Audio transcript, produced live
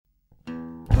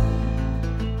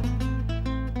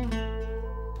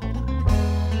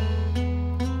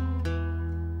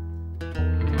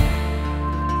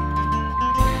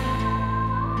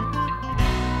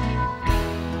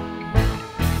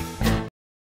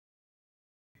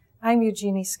I'm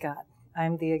Eugenie Scott.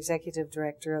 I'm the Executive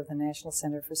Director of the National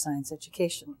Center for Science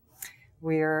Education.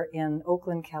 We're in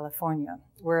Oakland, California.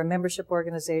 We're a membership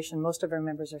organization. Most of our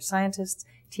members are scientists,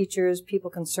 teachers,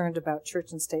 people concerned about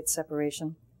church and state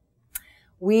separation.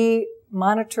 We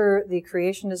monitor the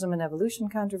creationism and evolution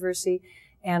controversy,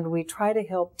 and we try to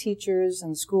help teachers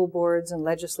and school boards and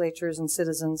legislatures and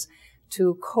citizens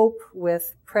to cope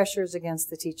with pressures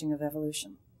against the teaching of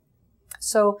evolution.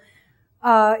 So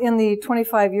in the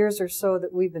 25 years or so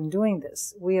that we've been doing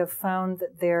this, we have found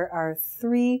that there are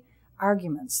three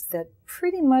arguments that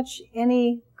pretty much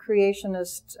any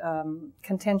creationist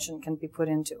contention can be put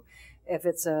into. If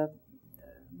it's a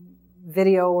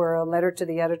video or a letter to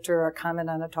the editor or a comment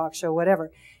on a talk show,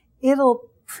 whatever, it'll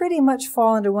pretty much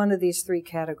fall into one of these three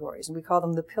categories, and we call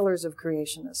them the pillars of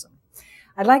creationism.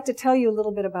 I'd like to tell you a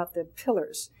little bit about the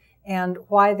pillars and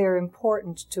why they're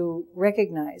important to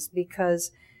recognize,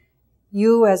 because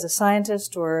you as a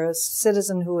scientist or a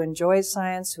citizen who enjoys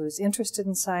science, who is interested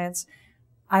in science,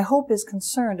 I hope is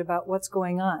concerned about what's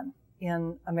going on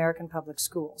in American public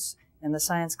schools and the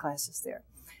science classes there.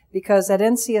 Because at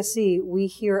NCSE, we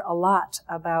hear a lot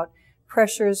about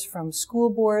pressures from school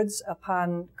boards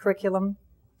upon curriculum.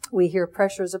 We hear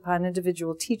pressures upon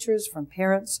individual teachers from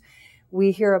parents.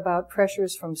 We hear about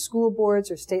pressures from school boards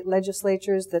or state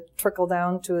legislatures that trickle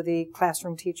down to the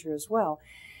classroom teacher as well.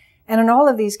 And in all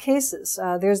of these cases,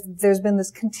 there's been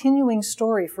this continuing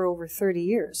story for over 30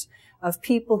 years of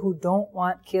people who don't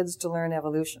want kids to learn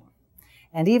evolution.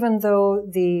 And even though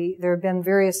there have been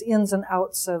various ins and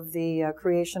outs of the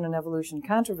creation and evolution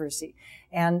controversy,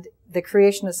 and the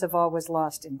creationists have always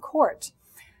lost in court,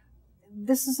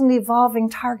 this is an evolving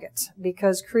target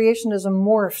because creationism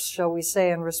morphs, shall we say,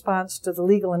 in response to the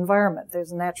legal environment.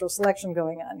 There's natural selection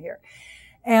going on here.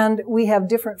 And we have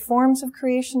different forms of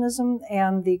creationism,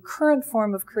 and the current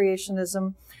form of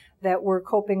creationism that we're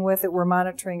coping with, that we're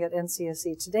monitoring at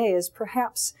NCSE today, is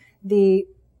perhaps the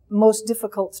most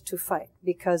difficult to fight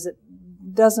because it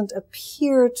doesn't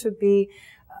appear to be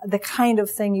the kind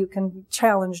of thing you can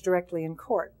challenge directly in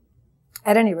court.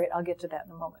 At any rate, I'll get to that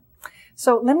in a moment.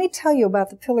 So let me tell you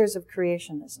about the pillars of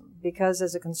creationism, because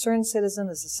as a concerned citizen,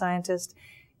 as a scientist,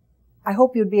 I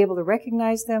hope you'd be able to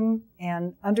recognize them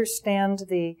and understand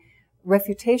the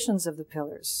refutations of the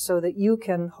pillars so that you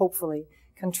can hopefully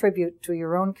contribute to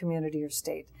your own community or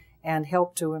state and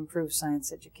help to improve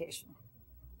science education.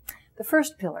 The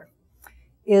first pillar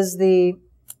is the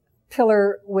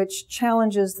pillar which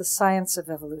challenges the science of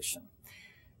evolution.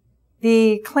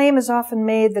 The claim is often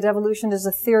made that evolution is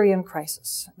a theory in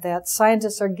crisis, that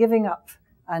scientists are giving up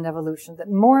on evolution,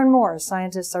 that more and more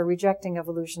scientists are rejecting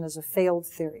evolution as a failed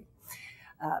theory.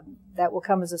 That will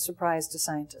come as a surprise to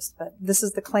scientists, but this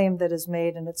is the claim that is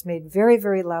made, and it's made very,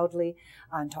 very loudly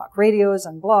on talk radios,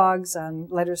 on blogs, on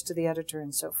letters to the editor,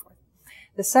 and so forth.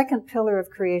 The second pillar of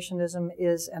creationism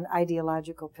is an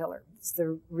ideological pillar. It's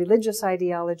the religious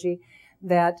ideology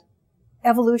that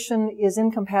evolution is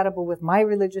incompatible with my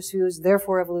religious views,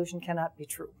 therefore evolution cannot be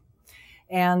true.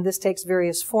 And this takes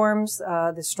various forms.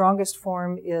 The strongest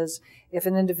form is if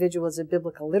an individual is a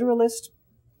biblical literalist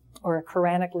or a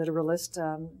Quranic literalist.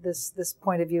 This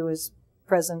point of view is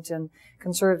present in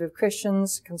conservative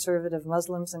Christians, conservative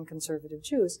Muslims, and conservative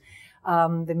Jews,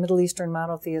 the Middle Eastern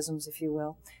monotheisms, if you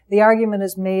will. The argument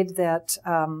is made that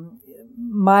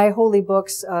my holy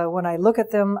books, when I look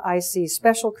at them, I see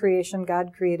special creation.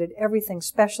 God created everything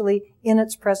specially in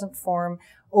its present form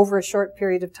over a short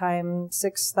period of time,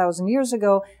 6,000 years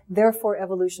ago. Therefore,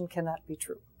 evolution cannot be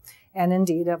true. And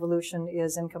indeed, evolution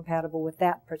is incompatible with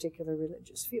that particular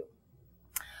religious view.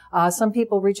 Some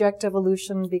people reject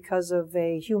evolution because of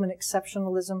a human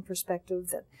exceptionalism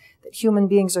perspective, that human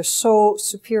beings are so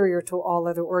superior to all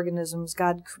other organisms,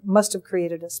 God must have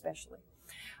created us specially.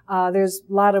 There's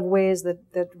a lot of ways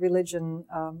that religion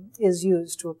is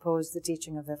used to oppose the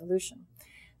teaching of evolution.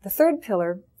 The third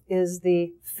pillar is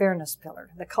the fairness pillar.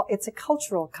 It's a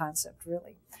cultural concept,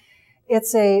 really.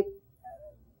 It's a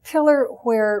pillar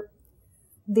where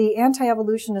the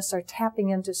anti-evolutionists are tapping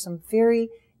into some very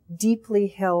deeply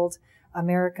held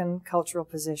American cultural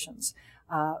positions.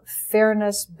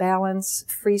 Fairness, balance,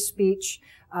 free speech,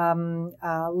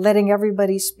 letting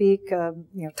everybody speak,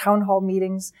 town hall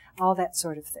meetings, all that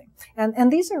sort of thing.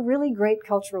 And these are really great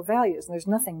cultural values, and there's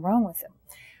nothing wrong with them.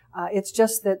 It's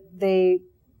just that they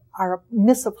are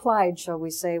misapplied, shall we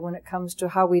say, when it comes to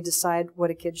how we decide what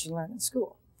a kid should learn in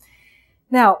school.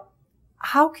 Now,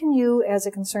 how can you, as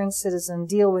a concerned citizen,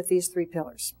 deal with these three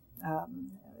pillars?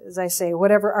 As I say,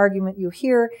 whatever argument you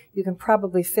hear, you can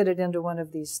probably fit it into one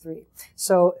of these three.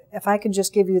 So if I can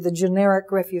just give you the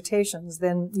generic refutations,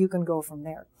 then you can go from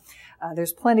there.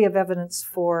 There's plenty of evidence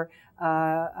for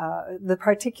the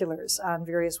particulars on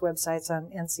various websites,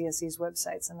 on NCSE's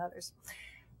websites and others.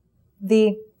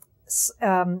 The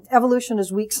evolution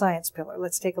is weak science pillar.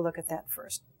 Let's take a look at that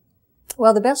first.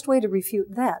 Well, the best way to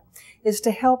refute that is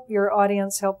to help your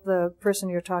audience, help the person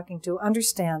you're talking to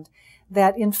understand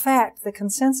that, in fact, the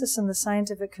consensus in the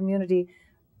scientific community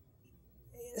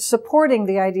supporting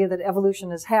the idea that evolution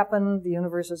has happened, the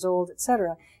universe is old,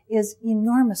 etc., is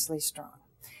enormously strong.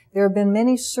 There have been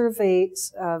many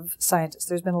surveys of scientists.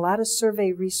 There's been a lot of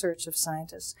survey research of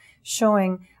scientists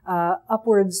showing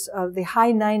upwards of the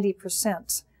high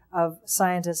 90% of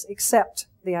scientists accept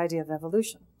the idea of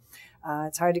evolution.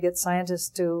 It's hard to get scientists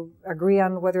to agree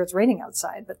on whether it's raining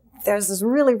outside, but there's this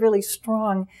really, really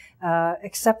strong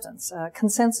acceptance,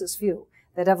 consensus view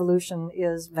that evolution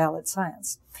is valid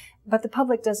science. But the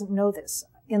public doesn't know this.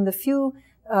 In the few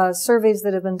surveys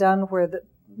that have been done where the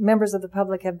members of the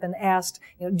public have been asked,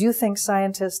 do you think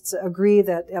scientists agree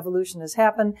that evolution has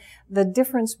happened? The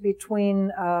difference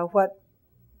between what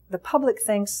the public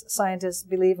thinks scientists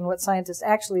believe and what scientists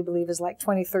actually believe is like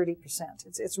 20–30%.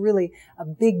 It's really a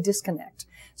big disconnect.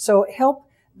 So help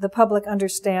the public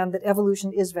understand that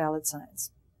evolution is valid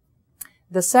science.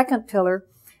 The second pillar,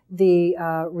 the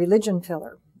religion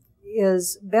pillar,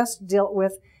 is best dealt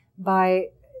with by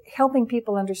helping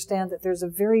people understand that there's a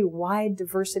very wide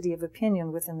diversity of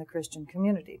opinion within the Christian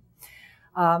community.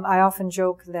 I often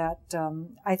joke that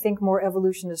I think more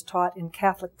evolution is taught in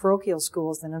Catholic parochial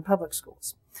schools than in public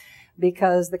schools,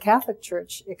 because the Catholic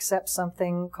Church accepts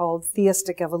something called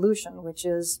Theistic Evolution, which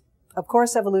is, of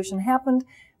course, evolution happened,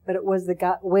 but it was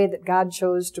the way that God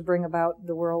chose to bring about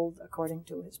the world according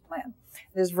to his plan.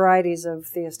 There's varieties of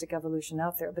theistic evolution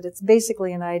out there, but it's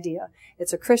basically an idea.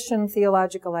 It's a Christian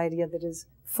theological idea that is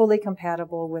fully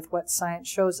compatible with what science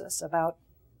shows us about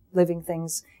living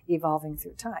things evolving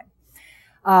through time.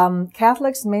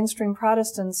 Catholics, mainstream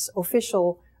Protestants'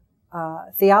 official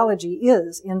theology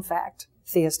is, in fact,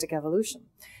 theistic evolution.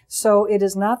 So it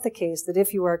is not the case that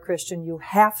if you are a Christian, you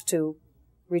have to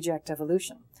reject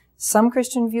evolution. Some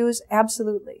Christian views,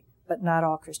 absolutely, but not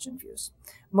all Christian views.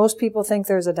 Most people think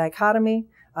there's a dichotomy.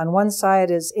 On one side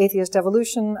is atheist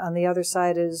evolution, on the other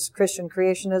side is Christian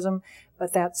creationism,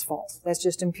 but that's false. That's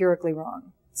just empirically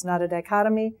wrong. It's not a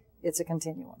dichotomy, it's a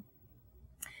continuum.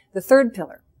 The third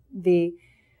pillar, the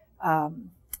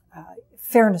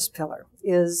fairness pillar,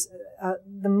 is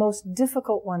the most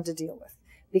difficult one to deal with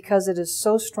because it is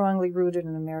so strongly rooted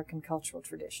in American cultural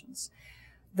traditions.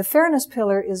 The fairness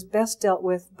pillar is best dealt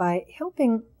with by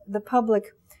helping the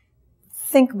public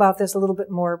think about this a little bit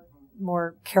more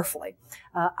carefully.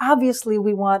 Obviously,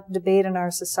 we want debate in our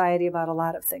society about a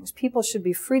lot of things. People should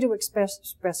be free to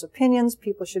express opinions.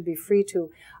 People should be free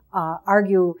to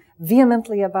argue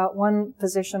vehemently about one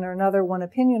position or another, one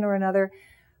opinion or another.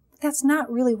 But that's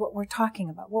not really what we're talking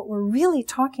about. What we're really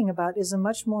talking about is a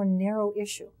much more narrow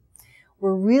issue.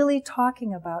 We're really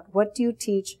talking about what do you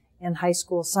teach in high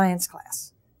school science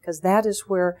class, because that is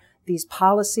where these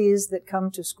policies that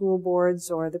come to school boards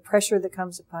or the pressure that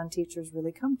comes upon teachers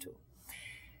really come to.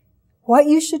 What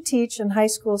you should teach in high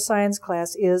school science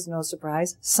class is, no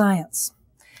surprise, science.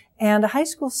 And a high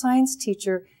school science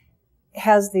teacher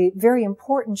has the very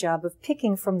important job of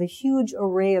picking from the huge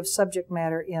array of subject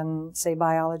matter in, say,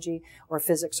 biology or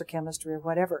physics or chemistry or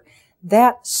whatever,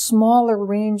 that smaller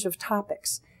range of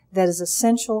topics that is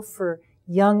essential for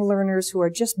young learners who are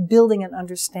just building an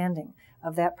understanding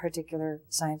of that particular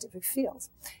scientific field.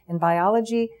 In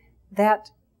biology,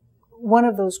 that one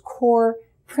of those core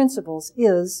principles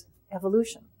is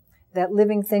evolution, that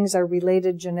living things are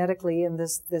related genetically in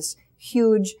this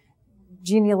huge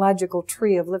genealogical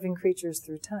tree of living creatures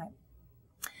through time.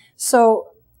 So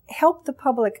help the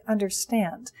public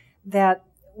understand that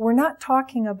we're not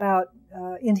talking about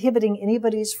inhibiting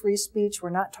anybody's free speech.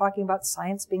 We're not talking about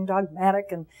science being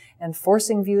dogmatic and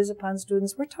forcing views upon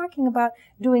students. We're talking about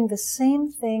doing the same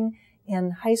thing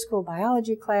in high school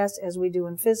biology class as we do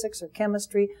in physics or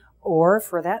chemistry, or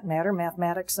for that matter,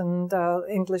 mathematics and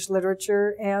English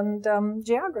literature and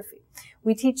geography.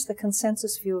 We teach the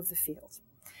consensus view of the field.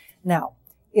 Now,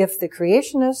 if the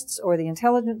creationists or the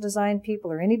intelligent design people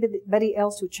or anybody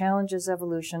else who challenges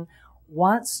evolution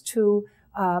wants to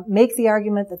make the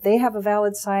argument that they have a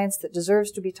valid science that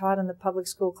deserves to be taught in the public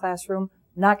school classroom,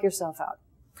 knock yourself out.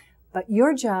 But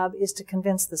your job is to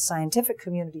convince the scientific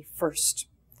community first.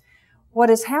 What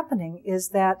is happening is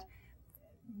that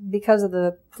because of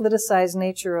the politicized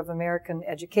nature of American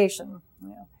education,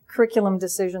 curriculum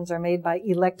decisions are made by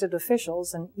elected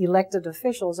officials, and elected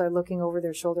officials are looking over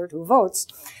their shoulder at who votes,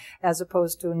 as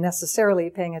opposed to necessarily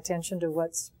paying attention to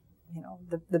what's,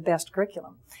 the best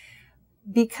curriculum.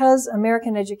 because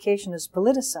American education is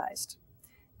politicized,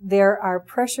 there are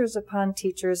pressures upon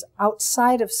teachers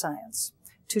outside of science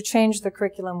to change the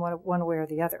curriculum one way or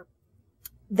the other.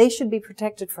 They should be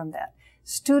protected from that.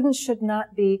 Students should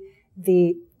not be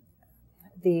the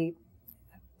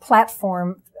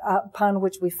platform upon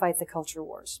which we fight the culture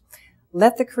wars.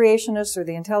 Let the creationists or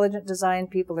the intelligent design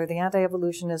people or the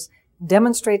anti-evolutionists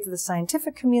demonstrate to the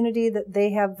scientific community that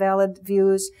they have valid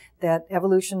views, that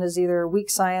evolution is either weak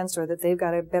science or that they've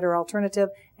got a better alternative,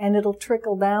 and it'll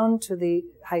trickle down to the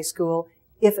high school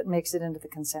if it makes it into the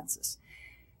consensus.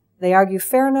 They argue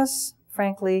fairness,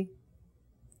 frankly.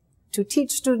 To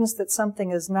teach students that something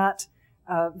is not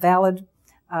valid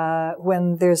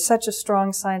when there's such a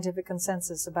strong scientific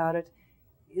consensus about it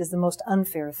is the most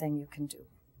unfair thing you can do.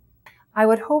 I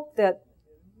would hope that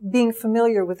being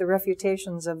familiar with the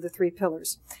refutations of the three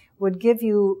pillars would give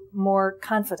you more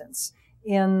confidence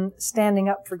in standing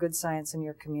up for good science in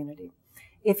your community.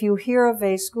 If you hear of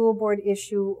a school board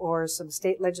issue or some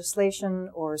state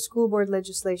legislation or school board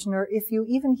legislation, or if you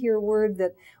even hear word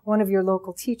that one of your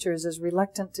local teachers is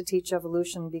reluctant to teach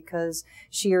evolution because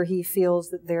she or he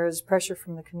feels that there is pressure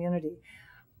from the community,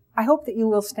 I hope that you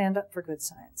will stand up for good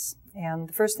science. And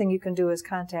the first thing you can do is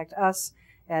contact us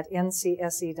at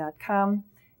ncse.com.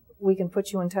 We can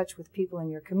put you in touch with people in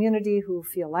your community who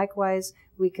feel likewise.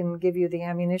 We can give you the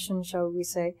ammunition, shall we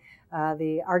say,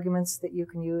 the arguments that you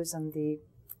can use and the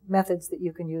methods that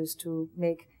you can use to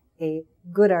make a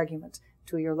good argument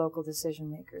to your local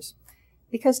decision makers.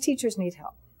 Because teachers need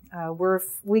help.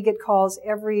 We get calls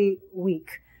every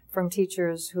week from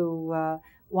teachers who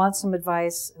want some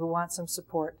advice, who want some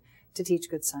support to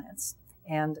teach good science.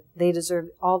 And they deserve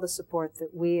all the support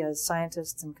that we as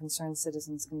scientists and concerned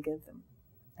citizens can give them.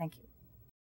 Thank you.